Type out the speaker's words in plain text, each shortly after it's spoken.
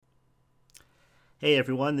Hey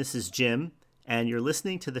everyone, this is Jim, and you're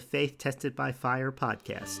listening to the Faith Tested by Fire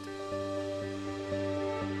podcast.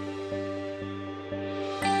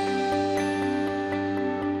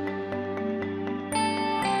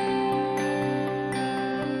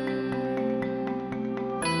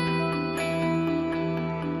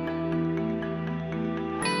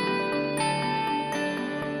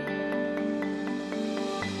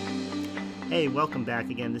 Hey, welcome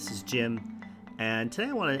back again. This is Jim. And today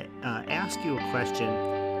I want to ask you a question.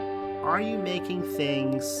 Are you making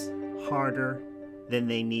things harder than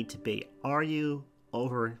they need to be? Are you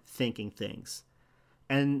overthinking things?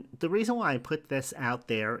 And the reason why I put this out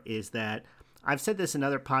there is that I've said this in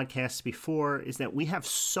other podcasts before, is that we have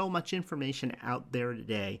so much information out there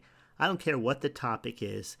today. I don't care what the topic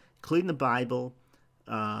is, including the Bible,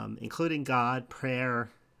 including God, prayer,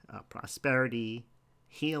 prosperity,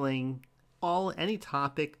 healing, any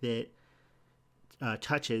topic that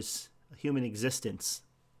touches human existence.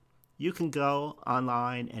 You can go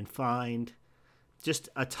online and find just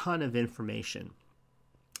a ton of information.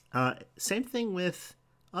 Same thing with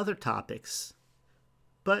other topics.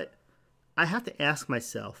 But I have to ask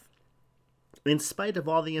myself, in spite of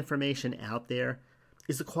all the information out there,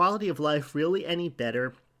 is the quality of life really any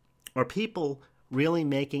better? Are people really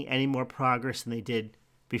making any more progress than they did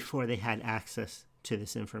before they had access to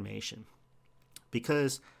this information?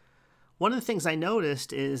 Because one of the things I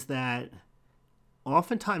noticed is that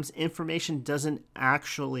oftentimes information doesn't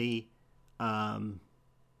actually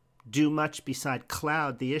do much beside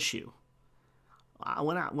cloud the issue.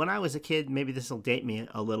 When I was a kid, maybe this will date me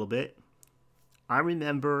a little bit, I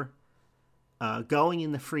remember going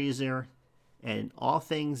in the freezer, and all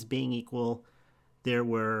things being equal, there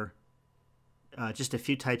were just a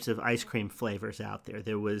few types of ice cream flavors out there.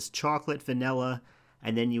 There was chocolate, vanilla,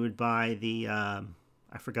 and then you would buy the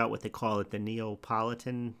I forgot what they call it, the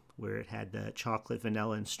Neapolitan, where it had the chocolate,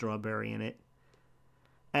 vanilla, and strawberry in it.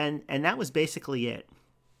 And that was basically it.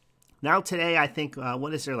 Now today, I think,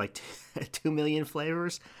 what is there, like 2 million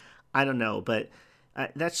flavors? I don't know, but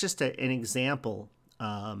that's just an example.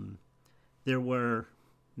 There were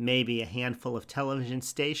maybe a handful of television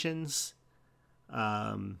stations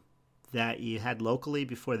that you had locally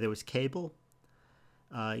before there was cable.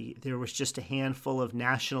 There was just a handful of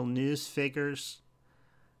national news figures.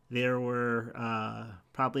 There were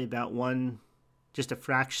probably about just a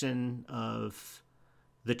fraction of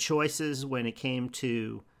the choices when it came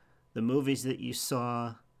to the movies that you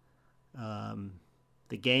saw,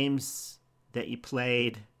 the games that you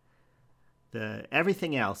played,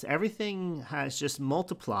 everything else. Everything has just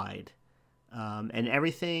multiplied, and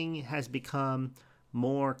everything has become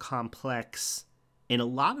more complex in a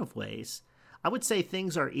lot of ways. I would say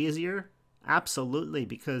things are easier. Absolutely,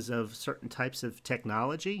 because of certain types of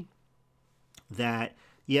technology, that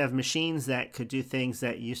you have machines that could do things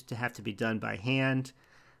that used to have to be done by hand.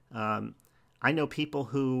 I know people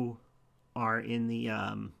who are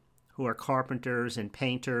who are carpenters and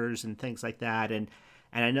painters and things like that, and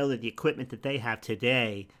I know that the equipment that they have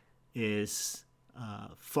today is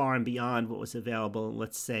far and beyond what was available in,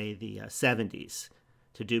 let's say, the 70s,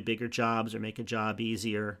 to do bigger jobs or make a job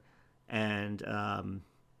easier. And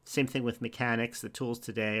same thing with mechanics. The tools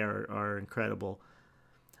today are incredible.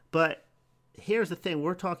 But here's the thing.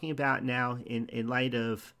 We're talking about now in light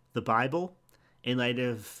of the Bible, in light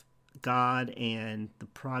of God and the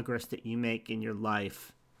progress that you make in your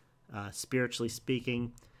life, spiritually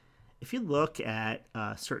speaking. If you look at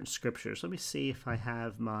certain scriptures, let me see if I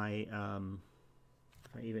have if I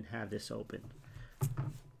even have this open.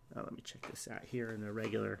 Let me check this out here in the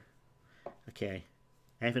regular. Okay.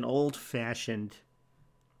 I have an old-fashioned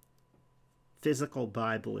physical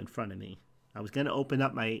Bible in front of me. I was going to open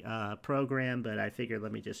up my program, but I figured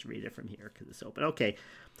let me just read it from here because it's open. Okay,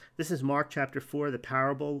 this is Mark chapter 4, the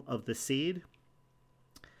parable of the seed.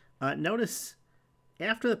 Notice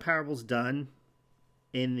after the parable's done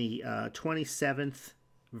in the 27th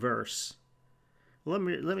verse. Let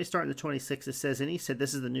me start in the 26th. It says, and he said,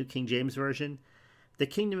 this is the New King James Version, the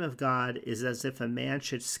kingdom of God is as if a man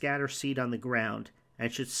should scatter seed on the ground,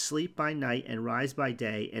 and should sleep by night and rise by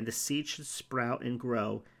day, and the seed should sprout and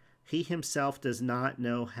grow. He himself does not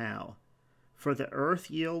know how. For the earth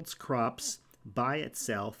yields crops by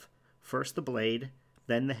itself, first the blade,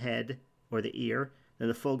 then the head, or the ear, then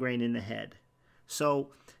the full grain in the head. So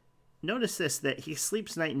notice this, that he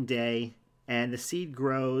sleeps night and day, and the seed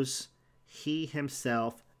grows. He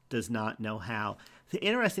himself does not know how. The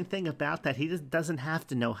interesting thing about that, he doesn't have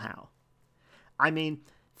to know how. I mean,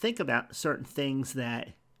 think about certain things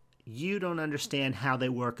that you don't understand how they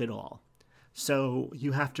work at all. So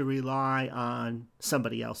you have to rely on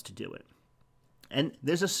somebody else to do it. And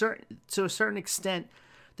to a certain extent,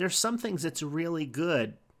 there's some things that's really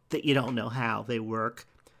good that you don't know how they work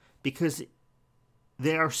because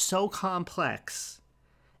they are so complex,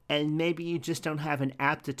 and maybe you just don't have an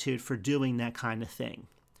aptitude for doing that kind of thing.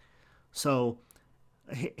 So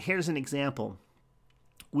here's an example.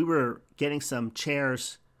 We were getting some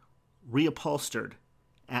chairs reupholstered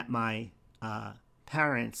at my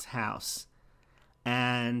parents' house,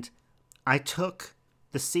 and I took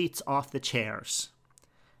the seats off the chairs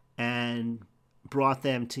and brought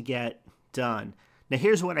them to get done. Now,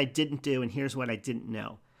 here's what I didn't do, and here's what I didn't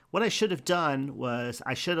know. What I should have done was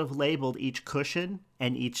I should have labeled each cushion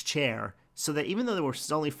and each chair so that even though there were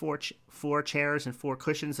only four chairs and 4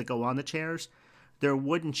 cushions that go on the chairs, they're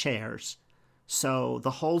wooden chairs. So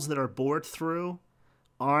the holes that are bored through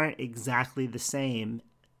aren't exactly the same.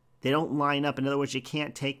 They don't line up. In other words, you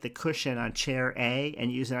can't take the cushion on chair A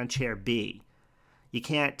and use it on chair B. You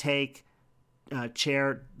can't take the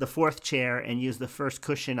 4th chair and use the first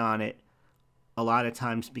cushion on it a lot of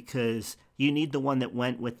times because you need the one that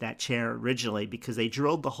went with that chair originally because they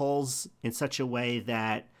drilled the holes in such a way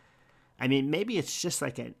that, I mean, maybe it's just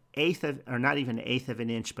like an eighth of, or not even an eighth of an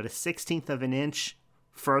inch, but a 16th of an inch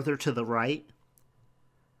further to the right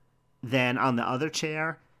than on the other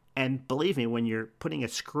chair. And believe me, when you're putting a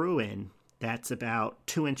screw in that's about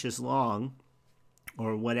 2 inches long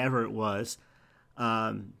or whatever it was,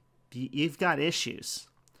 you've got issues.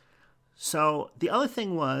 So the other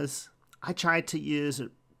thing was I tried to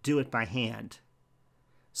do it by hand.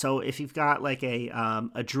 So if you've got like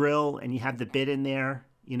a drill and you have the bit in there,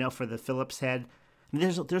 for the Phillips head,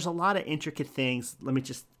 there's a lot of intricate things. Let me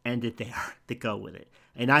just end it there that go with it.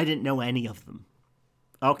 And I didn't know any of them.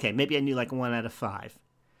 Okay, maybe I knew like 1 out of 5.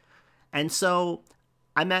 And so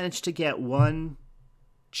I managed to get one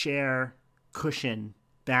chair cushion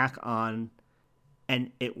back on,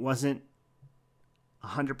 and it wasn't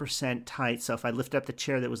 100% tight. So if I lift up the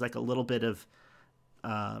chair, there was like a little bit of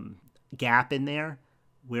gap in there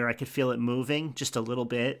where I could feel it moving just a little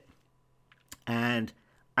bit. And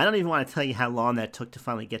I don't even want to tell you how long that took to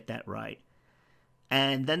finally get that right.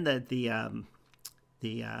 And then the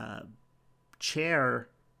chair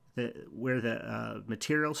where the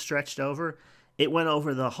material stretched over, it went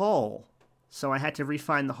over the hole. So I had to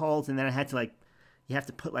refine the holes, and then I had to you have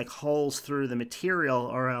to put like holes through the material,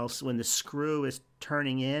 or else when the screw is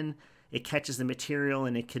turning in, it catches the material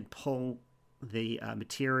and it could pull the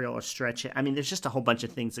material or stretch it. I mean, there's just a whole bunch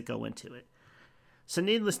of things that go into it. So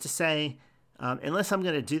needless to say, unless I'm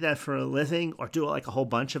going to do that for a living or do like a whole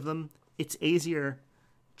bunch of them, it's easier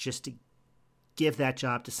just to give that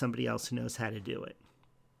job to somebody else who knows how to do it.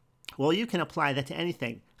 Well, you can apply that to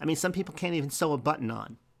anything. I mean, some people can't even sew a button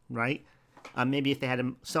on, right? Maybe if they had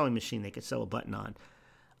a sewing machine, they could sew a button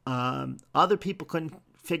on. Other people couldn't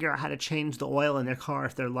figure out how to change the oil in their car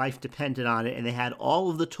if their life depended on it, and they had all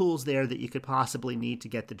of the tools there that you could possibly need to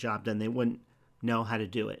get the job done. They wouldn't know how to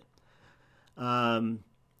do it.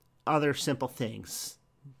 Other simple things.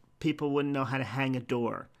 People wouldn't know how to hang a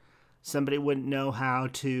door. Somebody wouldn't know how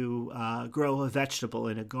to grow a vegetable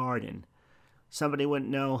in a garden. Somebody wouldn't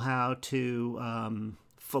know how to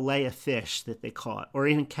fillet a fish that they caught, or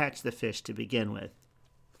even catch the fish to begin with.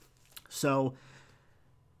 So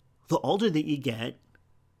the older that you get,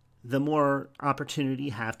 the more opportunity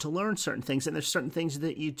you have to learn certain things. And there's certain things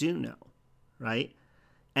that you do know, right?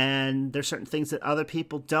 And there's certain things that other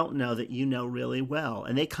people don't know that you know really well.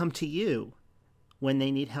 And they come to you when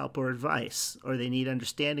they need help or advice, or they need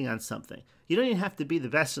understanding on something. You don't even have to be the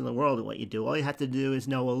best in the world at what you do. All you have to do is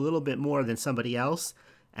know a little bit more than somebody else,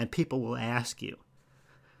 and people will ask you.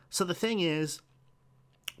 So the thing is,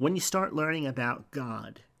 when you start learning about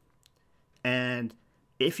God, and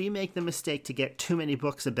if you make the mistake to get too many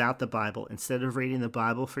books about the Bible instead of reading the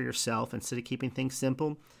Bible for yourself, instead of keeping things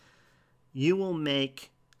simple, you will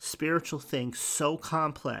make spiritual things so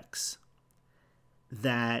complex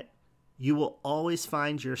that you will always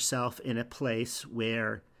find yourself in a place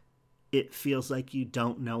where it feels like you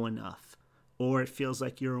don't know enough, or it feels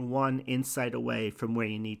like you're one insight away from where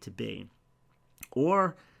you need to be,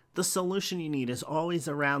 or the solution you need is always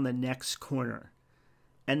around the next corner.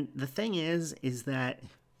 And the thing is that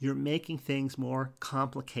you're making things more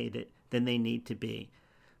complicated than they need to be.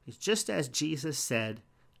 It's just as Jesus said,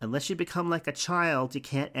 unless you become like a child, you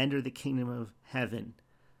can't enter the kingdom of heaven.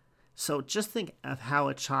 So just think of how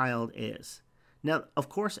a child is. Now, of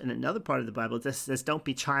course, in another part of the Bible, it says don't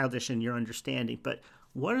be childish in your understanding. But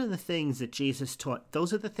what are the things that Jesus taught?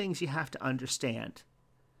 Those are the things you have to understand.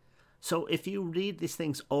 So if you read these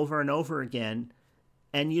things over and over again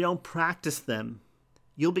and you don't practice them,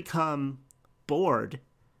 you'll become bored,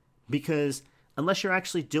 because unless you're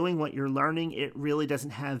actually doing what you're learning, it really doesn't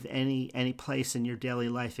have any place in your daily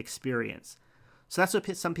life experience. So that's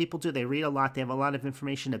what some people do. They read a lot. They have a lot of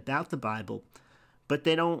information about the Bible, but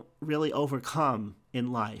they don't really overcome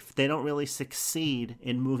in life. They don't really succeed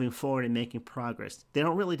in moving forward and making progress. They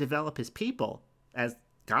don't really develop as people, as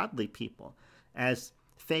godly people, as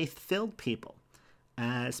faith-filled people,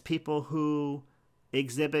 as people who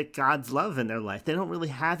exhibit God's love in their life. They don't really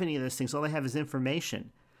have any of those things. All they have is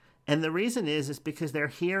information. And the reason is because they're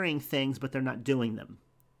hearing things, but they're not doing them.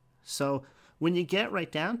 So when you get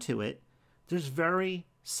right down to it, there's very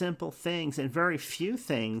simple things and very few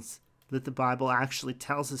things that the Bible actually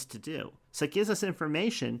tells us to do. So it gives us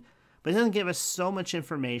information, but it doesn't give us so much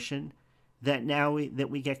information that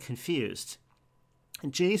we get confused.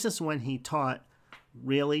 And Jesus, when he taught,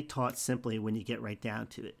 really taught simply when you get right down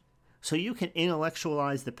to it. So you can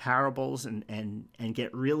intellectualize the parables and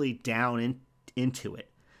get really down into it.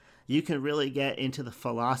 You can really get into the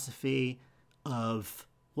philosophy of,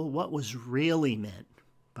 well, what was really meant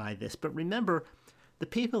by this. But remember, the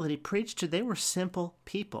people that he preached to, they were simple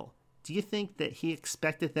people. Do you think that he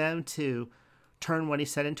expected them to turn what he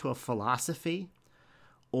said into a philosophy?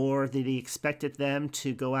 Or that he expected them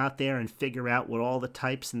to go out there and figure out what all the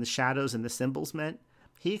types and the shadows and the symbols meant?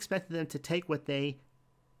 He expected them to take what they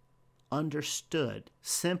understood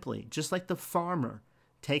simply, just like the farmer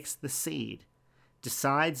takes the seed,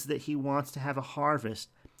 decides that he wants to have a harvest.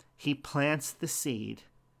 He plants the seed.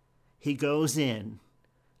 He goes in.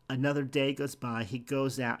 Another day goes by. He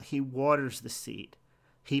goes out. He waters the seed.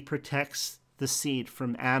 He protects the seed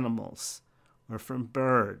from animals or from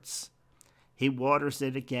birds. He waters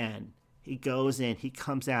it again. He goes in. He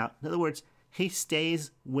comes out. In other words, he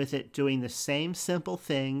stays with it doing the same simple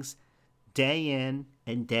things day in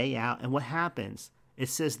and day out. And what happens? It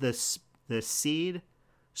says the seed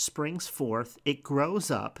springs forth. It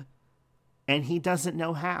grows up. And he doesn't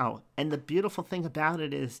know how. And the beautiful thing about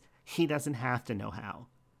it is he doesn't have to know how.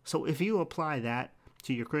 So if you apply that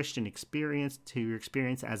to your Christian experience, to your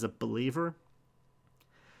experience as a believer,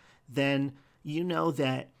 then you know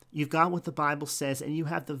that you've got what the Bible says, and you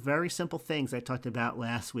have the very simple things I talked about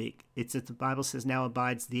last week. It's that the Bible says, now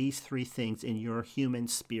abides these three things in your human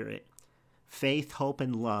spirit: faith, hope,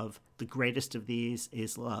 and love. The greatest of these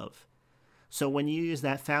is love. So when you use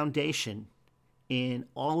that foundation in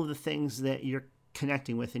all of the things that you're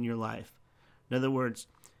connecting with in your life, in other words,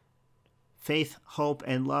 faith, hope,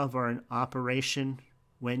 and love are in operation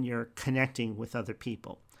when you're connecting with other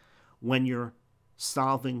people, when you're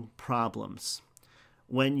solving problems,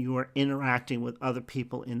 when you are interacting with other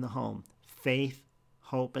people in the home. Faith,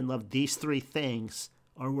 hope, and love, these three things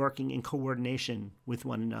are working in coordination with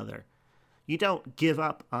one another. You don't give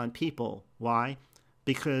up on people. Why?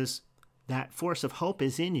 Because that force of hope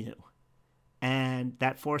is in you, and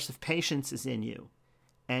that force of patience is in you,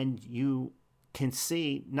 and you can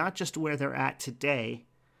see not just where they're at today,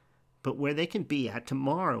 but where they can be at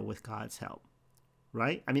tomorrow with God's help,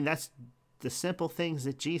 right? I mean, that's the simple things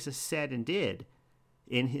that Jesus said and did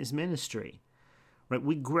in his ministry, right?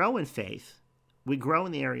 We grow in faith, we grow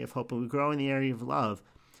in the area of hope, and we grow in the area of love.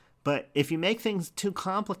 But if you make things too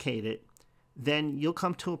complicated, then you'll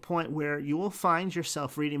come to a point where you will find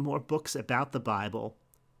yourself reading more books about the Bible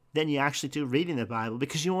than you actually do reading the Bible,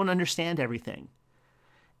 because you won't understand everything.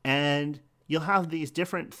 And you'll have these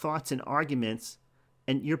different thoughts and arguments,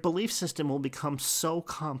 and your belief system will become so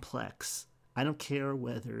complex. I don't care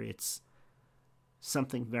whether it's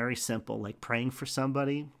something very simple like praying for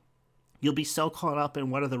somebody. You'll be so caught up in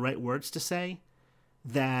what are the right words to say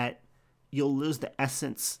that you'll lose the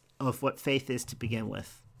essence of what faith is to begin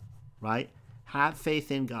with, right? Have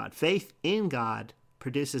faith in God. Faith in God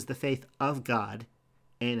produces the faith of God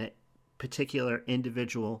in a particular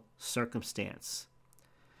individual circumstance.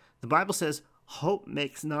 The Bible says hope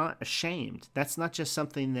makes not ashamed. That's not just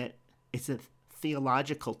something that it's a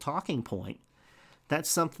theological talking point. That's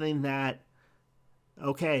something that,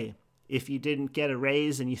 okay, if you didn't get a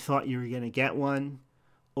raise and you thought you were going to get one,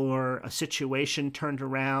 or a situation turned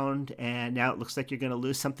around and now it looks like you're going to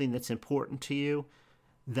lose something that's important to you,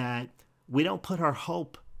 that we don't put our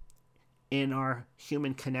hope in our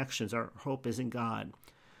human connections. Our hope is in God.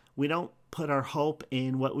 We don't put our hope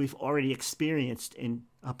in what we've already experienced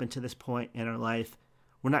up until this point in our life.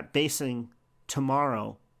 We're not basing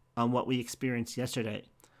tomorrow on what we experienced yesterday.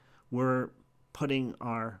 We're basing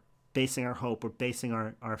our hope, we're basing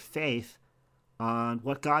our faith on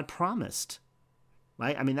what God promised,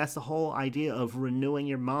 right? I mean, that's the whole idea of renewing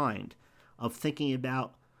your mind, of thinking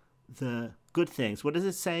about the good things. What does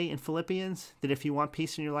it say in Philippians? That if you want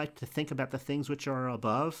peace in your life, to think about the things which are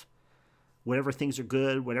above. whatever things are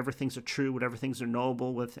good, whatever things are true, whatever things are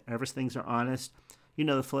noble, whatever things are honest. You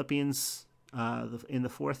know, the Philippians in the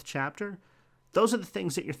 4th chapter, those are the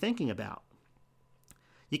things that you're thinking about.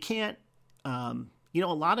 You can't, a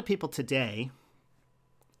lot of people today,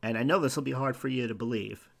 and I know this will be hard for you to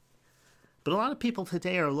believe, but a lot of people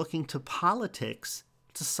today are looking to politics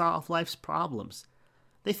to solve life's problems.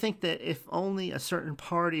 They think that if only a certain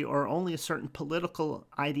party or only a certain political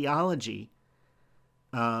ideology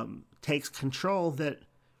takes control, that,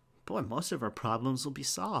 boy, most of our problems will be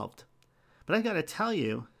solved. But I got to tell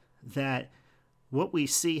you that what we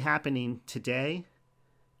see happening today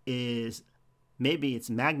is maybe it's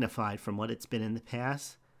magnified from what it's been in the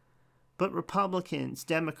past, but Republicans,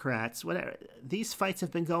 Democrats, whatever, these fights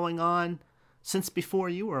have been going on since before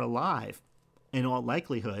you were alive, in all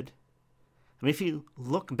likelihood. I mean, if you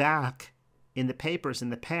look back in the papers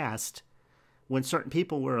in the past, when certain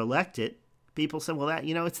people were elected, people said, well,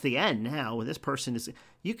 it's the end now. This person is...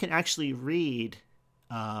 You can actually read,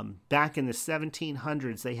 back in the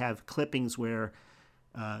 1700s, they have clippings where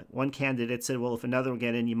one candidate said, well, if another will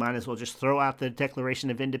get in, you might as well just throw out the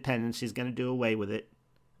Declaration of Independence. He's going to do away with it.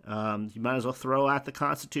 You might as well throw out the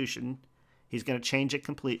Constitution. He's going to change it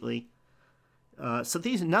completely. So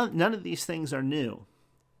none of these things are new.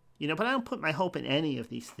 But I don't put my hope in any of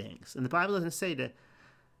these things. And the Bible doesn't say to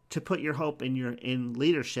put your hope in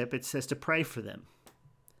leadership. It says to pray for them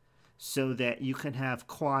so that you can have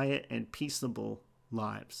quiet and peaceable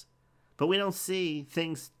lives. But we don't see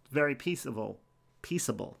things very peaceable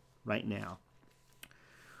right now.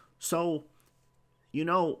 So,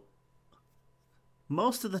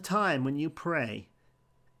 most of the time when you pray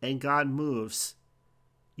and God moves,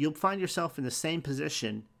 you'll find yourself in the same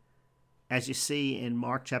position as you see in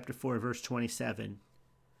Mark chapter 4, verse 27.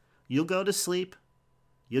 You'll go to sleep,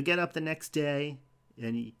 you'll get up the next day,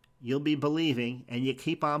 and you'll be believing, and you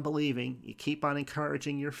keep on believing, you keep on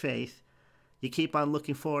encouraging your faith, you keep on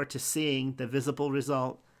looking forward to seeing the visible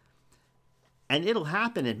result, and it'll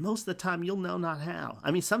happen, and most of the time you'll know not how.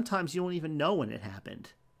 I mean, sometimes you won't even know when it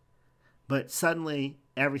happened, but suddenly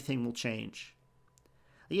everything will change.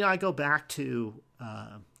 I go back to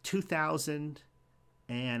 2000,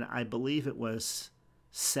 and I believe it was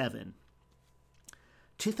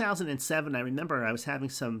 2007, I remember I was having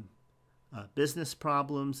some business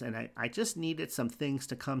problems, and I just needed some things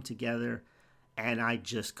to come together, and I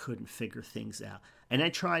just couldn't figure things out. And I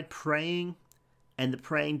tried praying, and the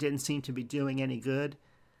praying didn't seem to be doing any good.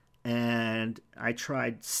 And I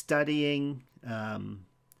tried studying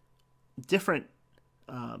different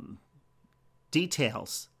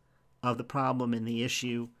details of the problem and the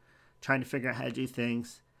issue, trying to figure out how to do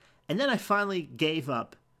things. And then I finally gave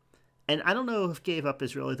up. And I don't know if gave up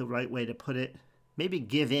is really the right way to put it. Maybe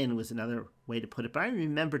give in was another way to put it. But I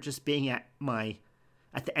remember just being at the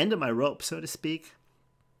end of my rope, so to speak.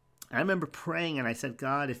 I remember praying, and I said,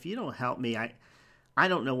 God, if you don't help me, I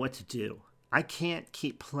don't know what to do. I can't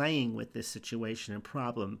keep playing with this situation and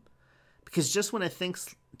problem, because just when I think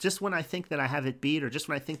that I have it beat, or just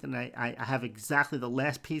when I think that I have exactly the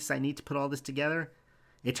last piece I need to put all this together,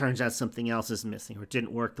 it turns out something else is missing, or it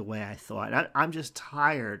didn't work the way I thought. I'm just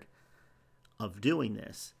tired of doing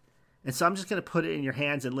this. And so I'm just going to put it in your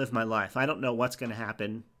hands and live my life. I don't know what's going to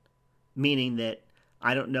happen, meaning that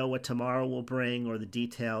I don't know what tomorrow will bring or the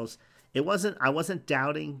details. I wasn't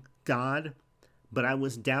doubting God, but I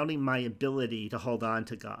was doubting my ability to hold on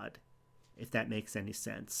to God, if that makes any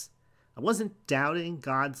sense. I wasn't doubting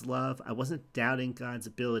God's love. I wasn't doubting God's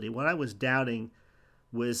ability. What I was doubting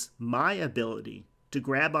was my ability to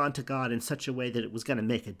grab onto God in such a way that it was going to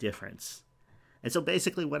make a difference. And so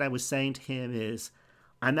basically what I was saying to him is,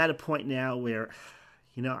 I'm at a point now where,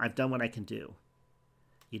 I've done what I can do.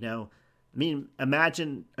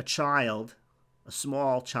 Imagine a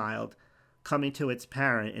small child, coming to its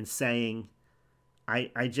parent and saying,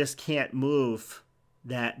 I just can't move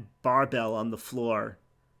that barbell on the floor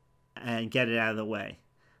and get it out of the way.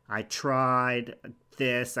 I tried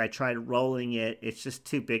this, I tried rolling it, it's just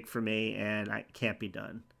too big for me and it can't be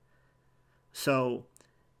done. So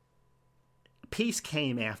peace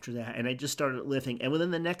came after that, and I just started living. And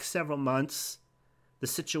within the next several months, the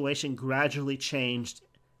situation gradually changed,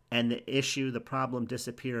 and the problem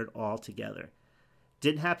disappeared altogether.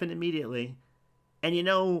 Didn't happen immediately. And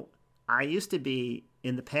I used to be,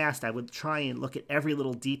 in the past, I would try and look at every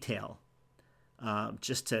little detail,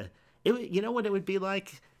 just to, what it would be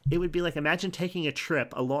like? It would be like, imagine taking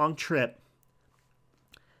a long trip,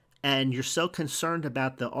 and you're so concerned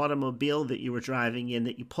about the automobile that you were driving in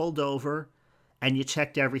that you pulled over and you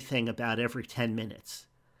checked everything about every 10 minutes.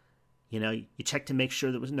 You checked to make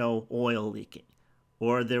sure there was no oil leaking,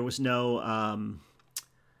 or there was no,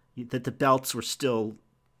 that the belts were still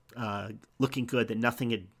looking good, that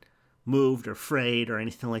nothing had moved or frayed or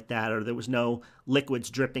anything like that, or there was no liquids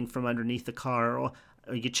dripping from underneath the car, or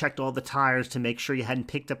you checked all the tires to make sure you hadn't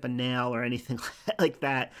picked up a nail or anything like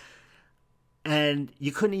that. And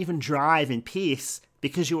you couldn't even drive in peace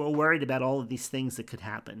because you were worried about all of these things that could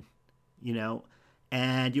happen,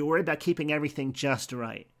 and you're worried about keeping everything just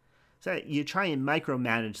right. So you try and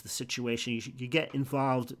micromanage the situation. You get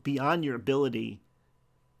involved beyond your ability,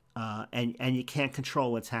 and you can't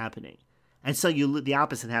control what's happening. And so the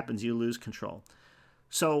opposite happens. You lose control.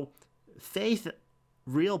 So faith,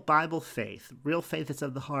 real Bible faith, real faith that's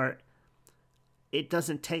of the heart, it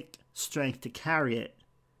doesn't take strength to carry it.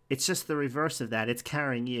 It's just the reverse of that. It's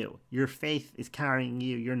carrying you. Your faith is carrying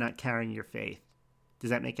you. You're not carrying your faith. Does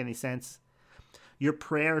that make any sense? Your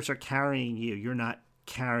prayers are carrying you. You're not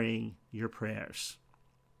carrying your prayers.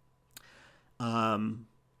 All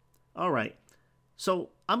right. So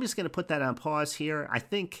I'm just going to put that on pause here. I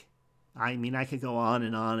could go on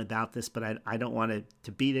and on about this, but I don't want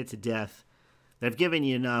to beat it to death. I've given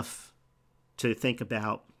you enough to think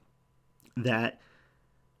about, that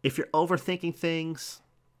if you're overthinking things,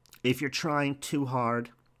 if you're trying too hard,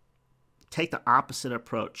 take the opposite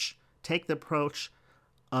approach. Take the approach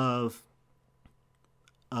of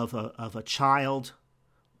a child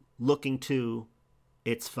looking to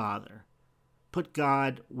its father. Put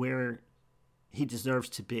God where he deserves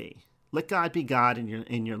to be. Let God be God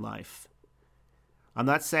in your life. I'm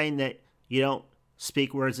not saying that you don't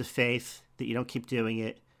speak words of faith, that you don't keep doing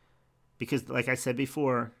it, because like I said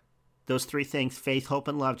before, those three things, faith, hope,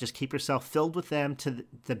 and love, just keep yourself filled with them to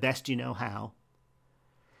the best you know how.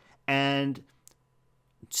 And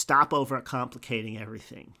stop overcomplicating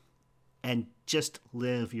everything. And just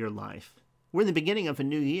live your life. We're in the beginning of a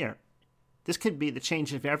new year. This could be the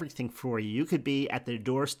change of everything for you. You could be at the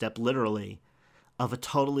doorstep, literally, of a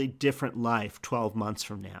totally different life 12 months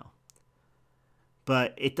from now.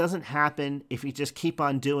 But it doesn't happen if you just keep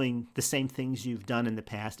on doing the same things you've done in the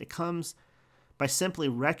past. It comes by simply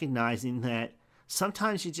recognizing that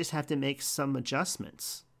sometimes you just have to make some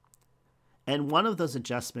adjustments. And one of those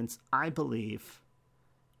adjustments, I believe,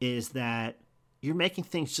 is that you're making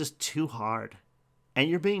things just too hard. And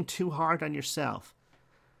you're being too hard on yourself.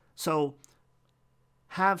 So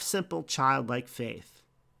have simple childlike faith.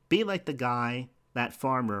 Be like the guy, that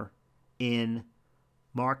farmer, in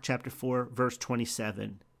Mark chapter 4, verse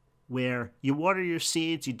 27, where you water your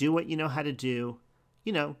seeds, you do what you know how to do.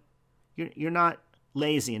 You're not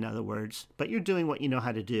lazy, in other words, but you're doing what you know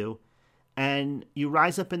how to do. And you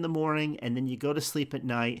rise up in the morning, and then you go to sleep at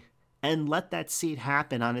night, and let that seed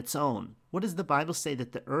happen on its own. What does the Bible say?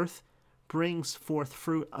 That the earth brings forth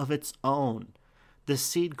fruit of its own. The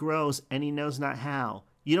seed grows, and he knows not how.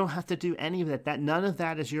 You don't have to do any of that. None of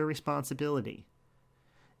that is your responsibility.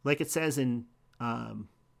 Like it says in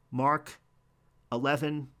Mark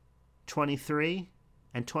 11:23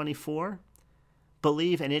 and 24,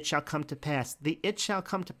 believe and it shall come to pass. The it shall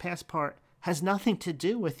come to pass part has nothing to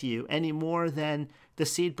do with you any more than the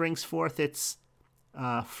seed brings forth its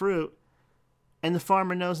fruit, and the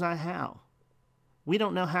farmer knows not how. We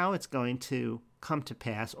don't know how it's going to come to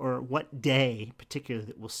pass or what day particularly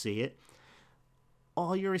that we'll see it.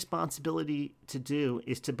 All your responsibility to do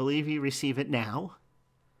is to believe you receive it now,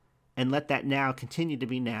 and let that now continue to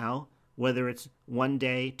be now, whether it's 1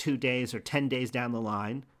 day, 2 days, or 10 days down the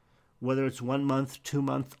line, whether it's 1 month, 2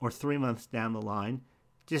 months, or 3 months down the line.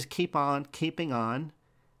 Just keep on keeping on,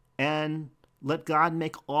 and let God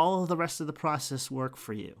make all of the rest of the process work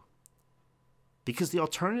for you. Because the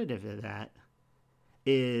alternative to that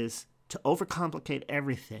is to overcomplicate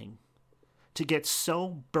everything, to get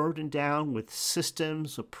so burdened down with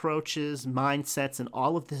systems, approaches, mindsets, and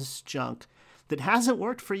all of this junk that hasn't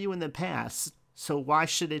worked for you in the past, so why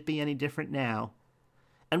should it be any different now?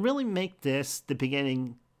 And really make this the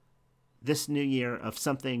beginning, this new year, of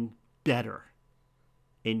something better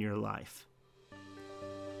in your life.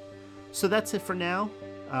 So that's it for now.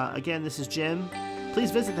 Again, this is Jim.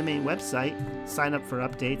 Please visit the main website. Sign up for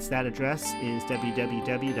updates. That address is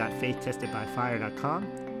www.faithtestedbyfire.com.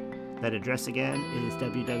 That address again is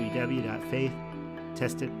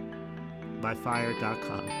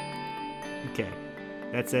www.faithtestedbyfire.com. Okay,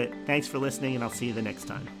 that's it. Thanks for listening, and I'll see you the next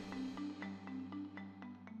time.